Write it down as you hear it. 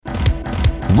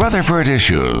Rutherford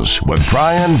Issues with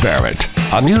Brian Barrett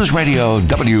on News Radio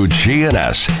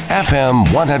WGNS, FM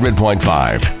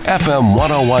 100.5, FM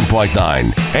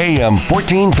 101.9, AM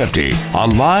 1450,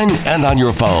 online and on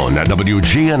your phone at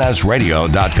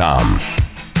WGNSradio.com.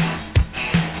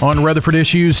 On Rutherford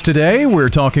Issues today, we're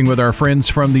talking with our friends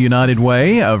from the United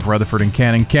Way of Rutherford and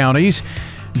Cannon counties.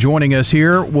 Joining us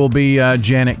here will be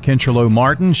Janet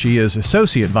Kincherlow-Martin. She is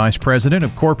Associate Vice President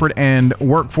of Corporate and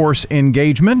Workforce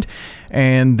Engagement.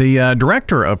 And the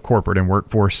Director of Corporate and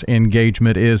Workforce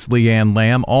Engagement is Leanne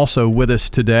Lamb, also with us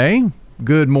today.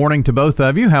 Good morning to both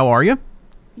of you. How are you?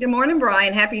 Good morning,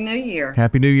 Brian. Happy New Year.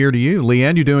 Happy New Year to you.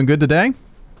 Leanne, you doing good today?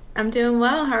 I'm doing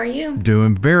well. How are you?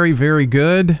 Doing very, very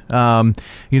good. I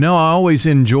always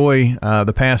enjoy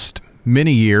the past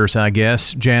many years, I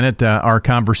guess, Janet, our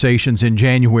conversations in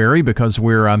January because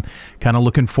we're kind of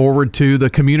looking forward to the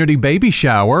community baby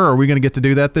shower. Are we going to get to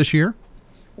do that this year?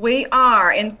 We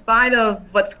are, in spite of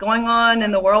what's going on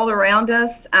in the world around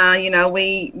us. We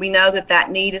know that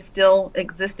need is still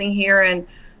existing here in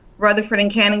Rutherford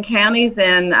and Cannon counties,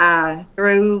 and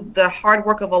through the hard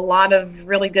work of a lot of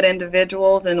really good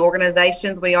individuals and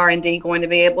organizations, we are indeed going to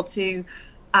be able to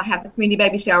have the community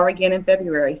baby shower again in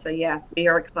February. So yes, we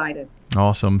are excited.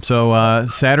 Awesome. So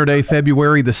Saturday,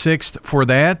 February the 6th for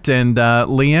that. And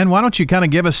Leanne, why don't you kind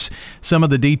of give us some of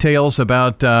the details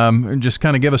about, just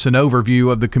kind of give us an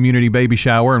overview of the community baby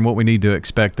shower and what we need to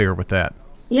expect there with that.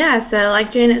 Yeah, so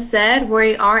like Janet said,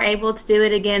 we are able to do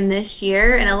it again this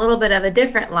year in a little bit of a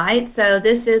different light. So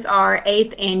this is our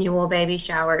 8th annual baby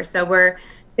shower. So we're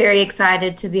very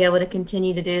excited to be able to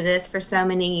continue to do this for so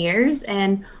many years.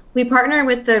 And we partner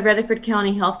with the Rutherford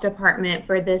County Health Department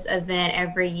for this event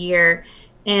every year.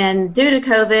 And due to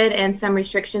COVID and some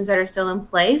restrictions that are still in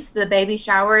place, the baby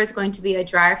shower is going to be a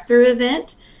drive-through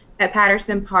event at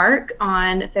Patterson Park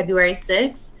on February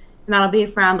 6th. And that'll be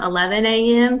from 11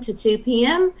 a.m. to 2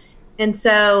 p.m. And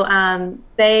so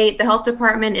the health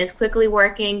department is quickly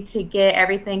working to get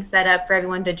everything set up for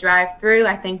everyone to drive through.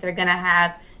 I think they're going to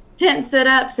have tents set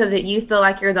up so that you feel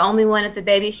like you're the only one at the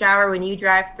baby shower when you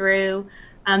drive through.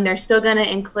 They're still going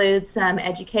to include some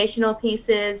educational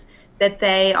pieces that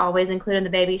they always include in the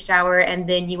baby shower. And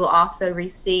then you will also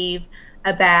receive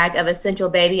a bag of essential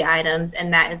baby items.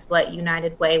 And that is what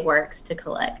United Way works to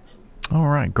collect. All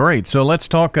right, great. So let's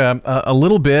talk a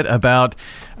little bit about,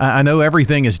 I know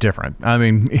everything is different. I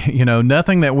mean,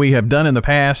 nothing that we have done in the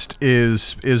past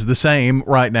is the same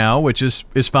right now, which is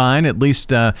fine. At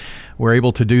least we're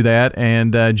able to do that.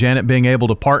 And Janet being able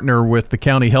to partner with the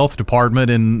county health department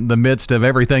in the midst of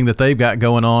everything that they've got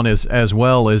going on as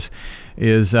well is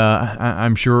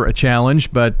I'm sure a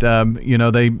challenge. But,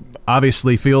 they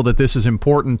obviously feel that this is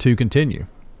important to continue.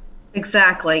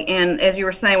 Exactly. And as you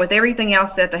were saying, with everything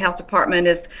else that the health department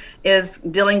is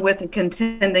dealing with and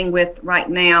contending with right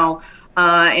now,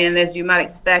 and as you might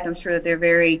expect, I'm sure that they're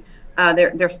very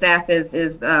their staff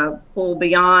is pulled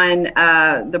beyond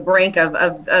the brink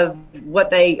of what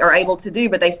they are able to do,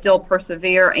 but they still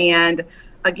persevere. And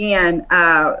again,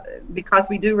 because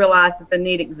we do realize that the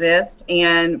need exists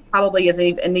and probably is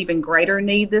an even greater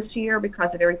need this year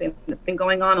because of everything that's been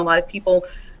going on. A lot of people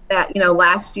that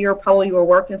last year probably were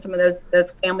working, some of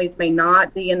those families may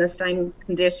not be in the same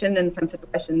condition and same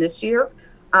situation this year.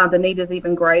 The need is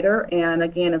even greater. And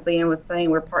again, as Leanne was saying,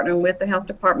 we're partnering with the health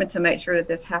department to make sure that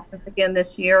this happens again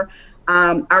this year.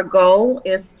 Our goal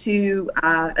is to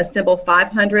assemble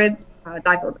 500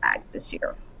 diaper bags this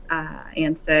year.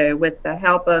 And so with the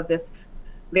help of this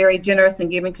very generous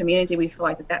and giving community, we feel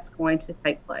like that's going to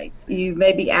take place. You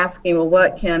may be asking, well,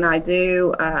 what can I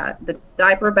do? The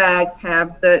diaper bags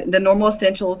have the normal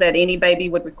essentials that any baby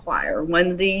would require: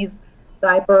 onesies,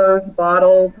 diapers,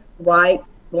 bottles,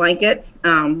 wipes, blankets.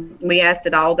 We ask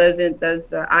that all those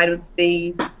items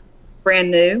be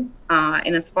brand new.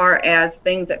 And as far as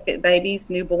things that fit babies,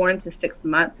 newborn to 6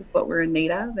 months is what we're in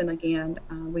need of. And again,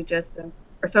 we just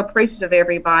are so appreciative of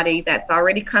everybody that's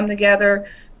already come together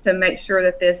to make sure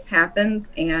that this happens,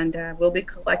 and we'll be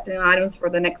collecting items for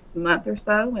the next month or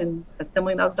so and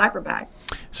assembling those diaper bags.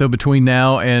 So between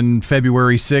now and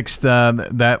February 6th,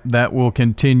 that will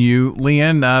continue.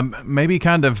 Leanne, maybe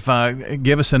kind of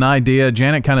give us an idea.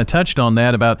 Janet kind of touched on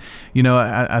that about,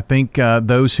 I think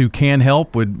those who can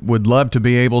help would love to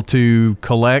be able to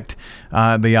collect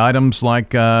the items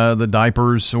like the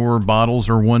diapers or bottles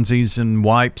or onesies and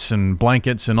wipes and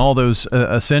blankets and all those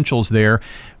essentials there.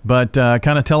 But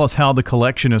kind of tell us how the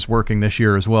collection is working this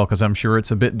year as well, because I'm sure it's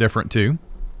a bit different too.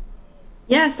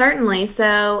 Yeah, certainly.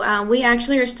 So we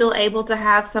actually are still able to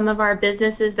have some of our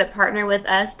businesses that partner with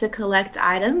us to collect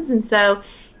items. And so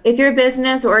if your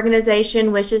business or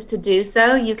organization wishes to do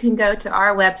so, you can go to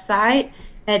our website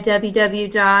at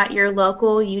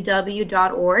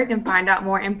www.yourlocaluw.org and find out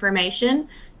more information.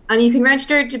 You can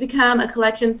register to become a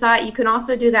collection site. You can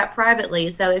also do that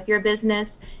privately. So if your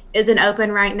business isn't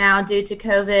open right now due to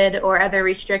COVID or other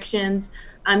restrictions,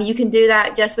 you can do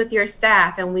that just with your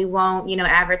staff, and we won't,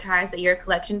 advertise that you're a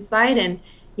collection site, and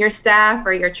your staff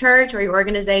or your church or your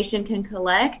organization can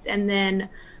collect. And then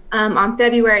on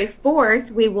February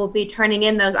 4th, we will be turning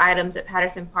in those items at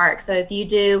Patterson Park. So if you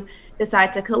do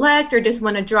decide to collect or just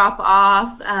want to drop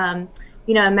off, a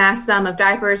mass sum of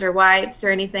diapers or wipes or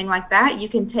anything like that, you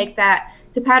can take that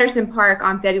to Patterson Park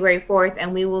on February 4th,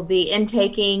 and we will be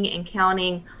intaking and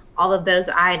counting all of those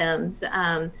items.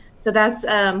 So that's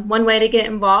one way to get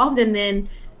involved. And then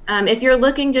if you're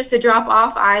looking just to drop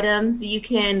off items, you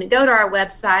can go to our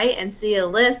website and see a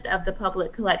list of the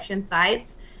public collection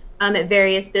sites at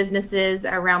various businesses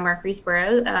around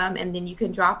Murfreesboro, and then you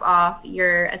can drop off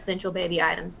your essential baby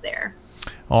items there.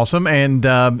 Awesome. And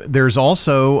there's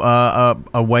also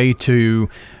a way to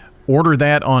order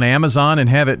that on Amazon and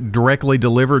have it directly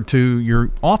delivered to your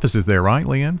offices there, right,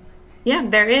 Leanne? Yeah,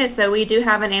 there is. So we do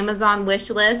have an Amazon wish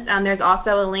list. There's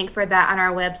also a link for that on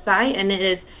our website, and it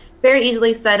is very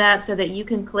easily set up so that you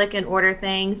can click and order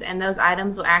things, and those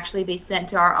items will actually be sent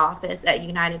to our office at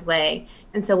United Way.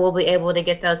 And so we'll be able to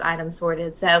get those items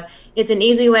sorted. So it's an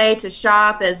easy way to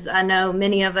shop, as I know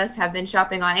many of us have been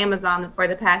shopping on Amazon for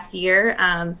the past year.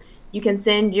 You can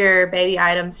send your baby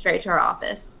items straight to our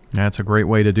office. That's a great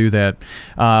way to do that.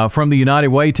 From the United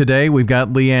Way today, we've got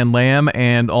Leanne Lamb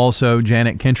and also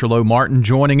Janet Kincherlow Martin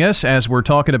joining us as we're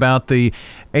talking about the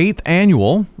 8th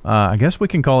annual, I guess we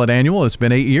can call it annual, it's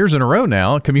been 8 years in a row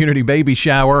now, Community Baby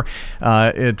Shower.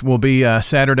 It will be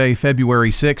Saturday,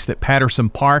 February 6th at Patterson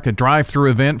Park, a drive-through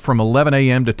event from 11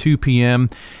 a.m. to 2 p.m.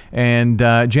 And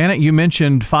Janet, you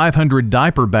mentioned 500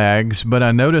 diaper bags, but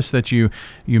I noticed that you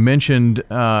mentioned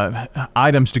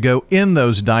items to go in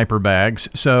those diaper bags.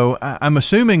 So I'm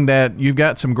assuming that you've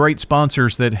got some great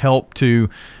sponsors that help to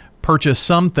purchase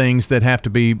some things that have to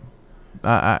be,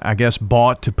 I guess,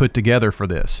 bought to put together for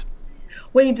this.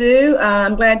 We do.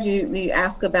 I'm glad you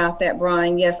asked about that,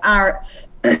 Brian. Yes, our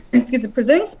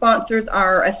presenting sponsors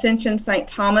are Ascension St.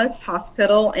 Thomas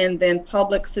Hospital and then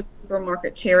Public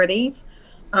Supermarket Charities.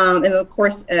 And of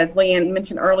course, as Leanne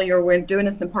mentioned earlier, we're doing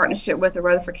this in partnership with the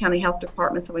Rutherford County Health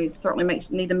Department, so we certainly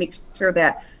need to make sure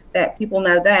that people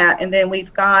know that. And then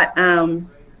we've got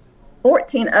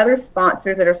 14 other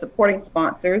sponsors that are supporting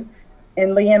sponsors.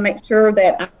 And Leanne, make sure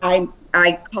that I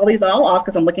call these all off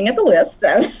because I'm looking at the list.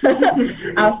 So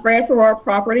Fred Farrar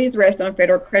Properties, Redstone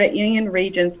Federal Credit Union,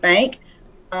 Regions Bank,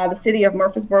 the City of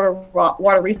Murfreesboro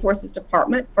Water Resources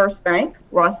Department, First Bank,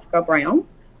 Roscoe Brown,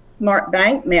 Smart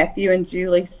Bank, Matthew and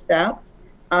Julie Stepp,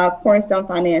 Cornerstone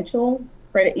Financial,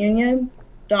 Credit Union,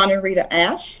 Don and Rita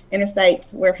Ash,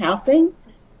 Interstate Warehousing,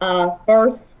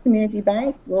 First Community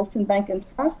Bank, Wilson Bank and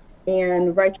Trust,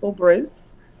 and Rachel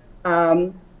Bruce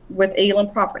with Elam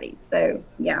Properties. So,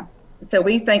 yeah. So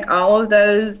we thank all of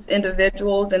those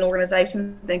individuals and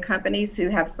organizations and companies who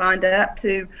have signed up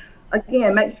to,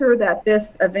 again, make sure that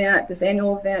this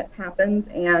annual event happens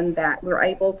and that we're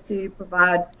able to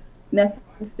provide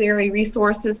necessary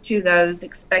resources to those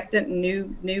expectant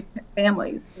new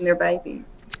families and their babies.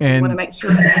 And we want to make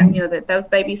sure that that those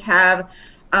babies have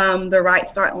the right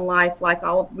start in life, like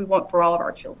we want for all of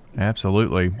our children.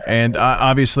 Absolutely. And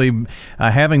obviously,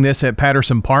 having this at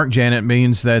Patterson Park, Janet,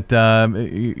 means that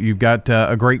you've got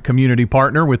a great community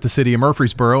partner with the City of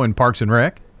Murfreesboro and Parks and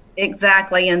Rec.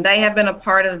 Exactly, and they have been a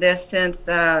part of this since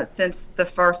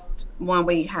the first one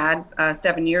we had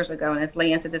 7 years ago. And as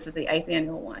Leanne said, this is the 8th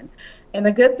annual one. And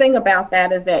the good thing about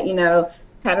that is that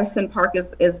Patterson Park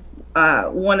is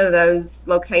one of those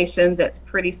locations that's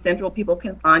pretty central. People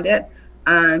can find it.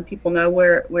 People know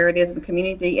where it is in the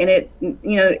community, and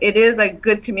it is a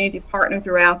good community partner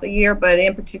throughout the year, but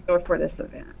in particular for this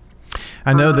event.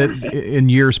 I know that in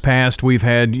years past we've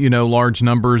had large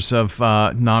numbers of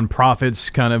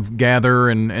nonprofits kind of gather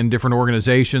and different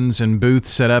organizations and booths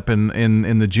set up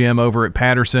in the gym over at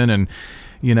Patterson, and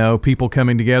people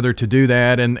coming together to do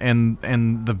that, and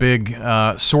the big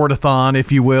sortathon,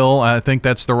 if you will. I think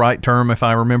that's the right term, if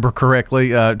I remember correctly,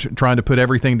 trying to put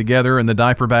everything together in the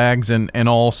diaper bags and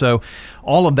all. So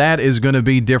all of that is going to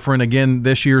be different. Again,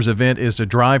 this year's event is a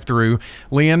drive-through.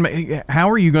 Leanne, how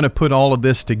are you going to put all of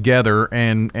this together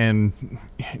and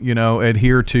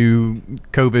adhere to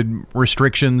COVID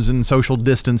restrictions and social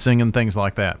distancing and things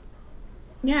like that?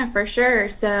 Yeah, for sure.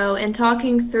 So in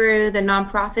talking through the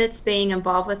nonprofits being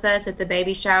involved with us at the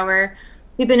baby shower,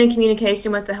 we've been in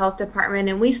communication with the health department,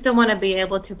 and we still want to be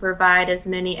able to provide as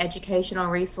many educational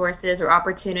resources or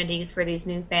opportunities for these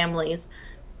new families.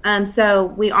 So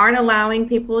we aren't allowing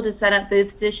people to set up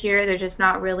booths this year. There's just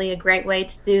not really a great way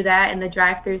to do that in the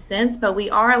drive-through sense, but we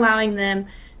are allowing them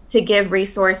to give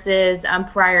resources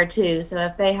prior to. So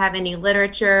if they have any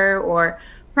literature or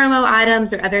promo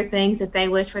items or other things that they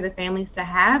wish for the families to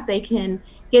have, they can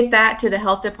get that to the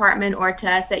health department or to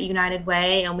us at United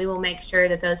Way, and we will make sure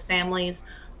that those families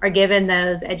are given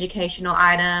those educational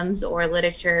items or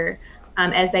literature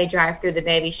as they drive through the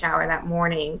baby shower that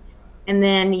morning. And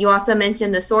then you also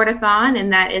mentioned the sort-a-thon,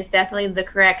 and that is definitely the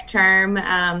correct term.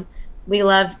 We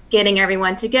love getting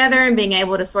everyone together and being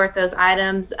able to sort those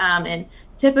items. And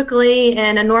typically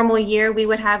in a normal year, we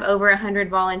would have over 100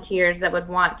 volunteers that would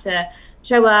want to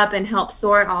show up and help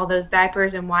sort all those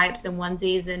diapers and wipes and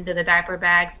onesies into the diaper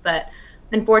bags. But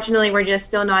unfortunately, we're just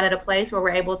still not at a place where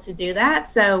we're able to do that.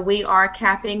 So we are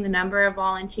capping the number of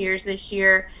volunteers this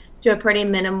year to a pretty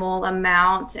minimal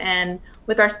amount. And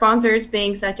with our sponsors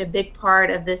being such a big part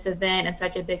of this event and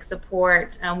such a big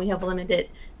support, we have limited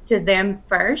it to them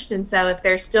first. And so if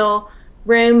there's still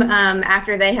room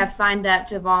after they have signed up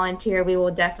to volunteer, we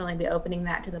will definitely be opening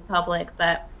that to the public.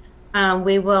 But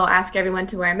we will ask everyone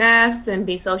to wear masks and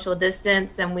be social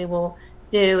distance, and we will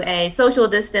do a social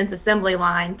distance assembly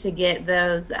line to get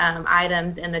those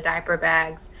items in the diaper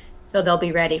bags so they'll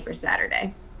be ready for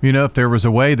Saturday. You know, if there was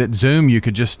a way that Zoom, you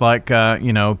could just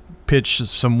pitch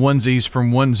some onesies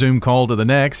from one Zoom call to the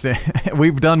next.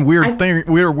 We've done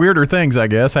weirder things, I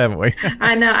guess, haven't we?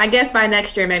 I know. I guess by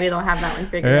next year, maybe they'll have that one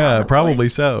figured out. Yeah, probably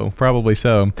so.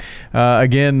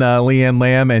 Again, Leanne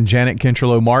Lamb and Janet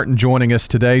Kincherlow-Martin joining us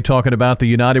today, talking about the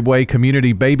United Way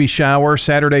Community Baby Shower,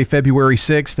 Saturday, February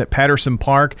 6th at Patterson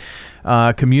Park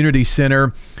Community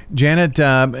Center. Janet,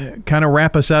 kind of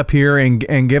wrap us up here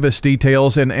and give us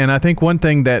details. And I think one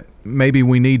thing that maybe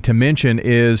we need to mention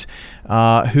is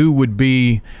who would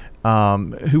be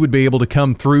able to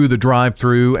come through the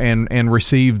drive-through and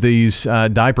receive these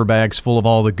diaper bags full of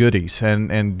all the goodies.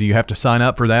 And do you have to sign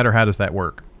up for that, or how does that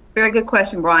work? Very good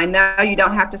question, Brian. No, you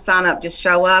don't have to sign up. Just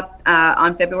show up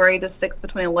on February the 6th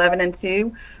between 11 and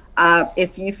 2.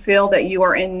 If you feel that you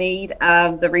are in need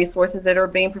of the resources that are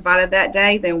being provided that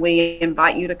day, then we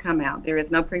invite you to come out. There is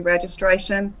no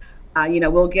pre-registration.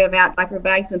 We'll give out diaper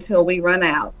bags until we run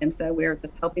out. And so we're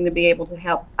just hoping to be able to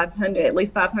help at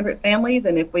least 500 families.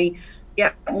 And if we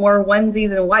get more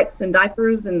onesies and wipes and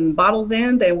diapers and bottles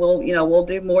in, then we'll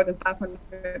do more than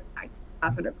 500 bags.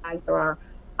 500 bags are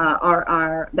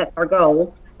that's our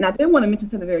goal. And I did want to mention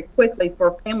something very quickly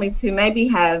for families who maybe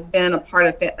have been a part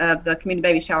of the community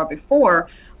baby shower before.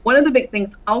 One of the big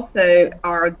things also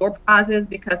are door prizes,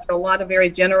 because there are a lot of very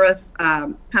generous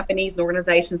companies and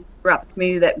organizations throughout the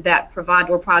community that provide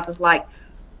door prizes like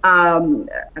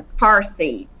car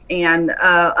seats and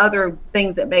other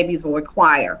things that babies will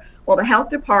require. Well, the health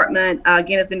department,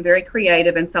 again, has been very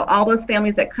creative, and so all those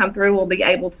families that come through will be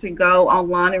able to go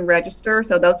online and register,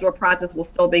 so those door prizes will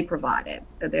still be provided.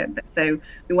 So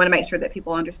we want to make sure that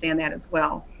people understand that as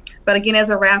well. But again, as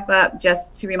a wrap up,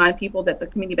 just to remind people that the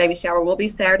community baby shower will be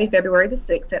Saturday, February the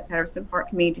 6th at Patterson Park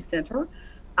Community Center.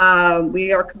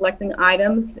 We are collecting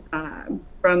items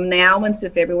from now until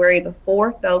February the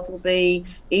 4th. Those will be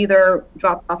either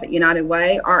dropped off at United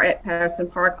Way or at Patterson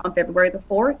Park on February the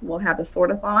 4th. We'll have the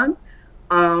sort-a-thon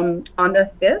on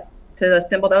the 5th to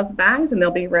assemble those bags, and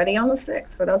they'll be ready on the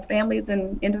 6th for those families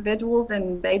and individuals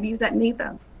and babies that need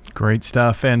them. Great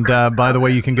stuff. And by the way,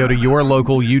 you can go to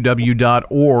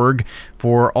yourlocaluw.org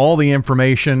for all the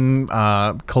information,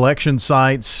 collection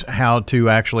sites, how to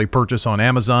actually purchase on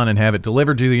Amazon and have it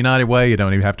delivered to the United Way. You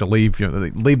don't even have to leave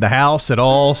the house at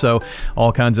all. So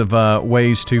all kinds of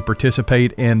ways to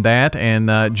participate in that.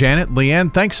 And Janet,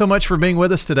 Leanne, thanks so much for being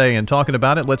with us today and talking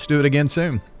about it. Let's do it again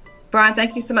soon. Brian,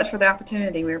 thank you so much for the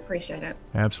opportunity. We appreciate it.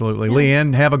 Absolutely.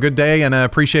 Leanne, have a good day, and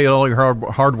appreciate all your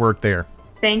hard work there.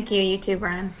 Thank you. You too,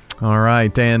 Brian. All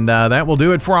right, and that will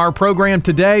do it for our program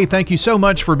today. Thank you so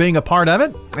much for being a part of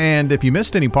it. And if you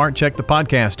missed any part, check the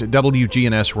podcast at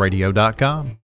WGNSradio.com.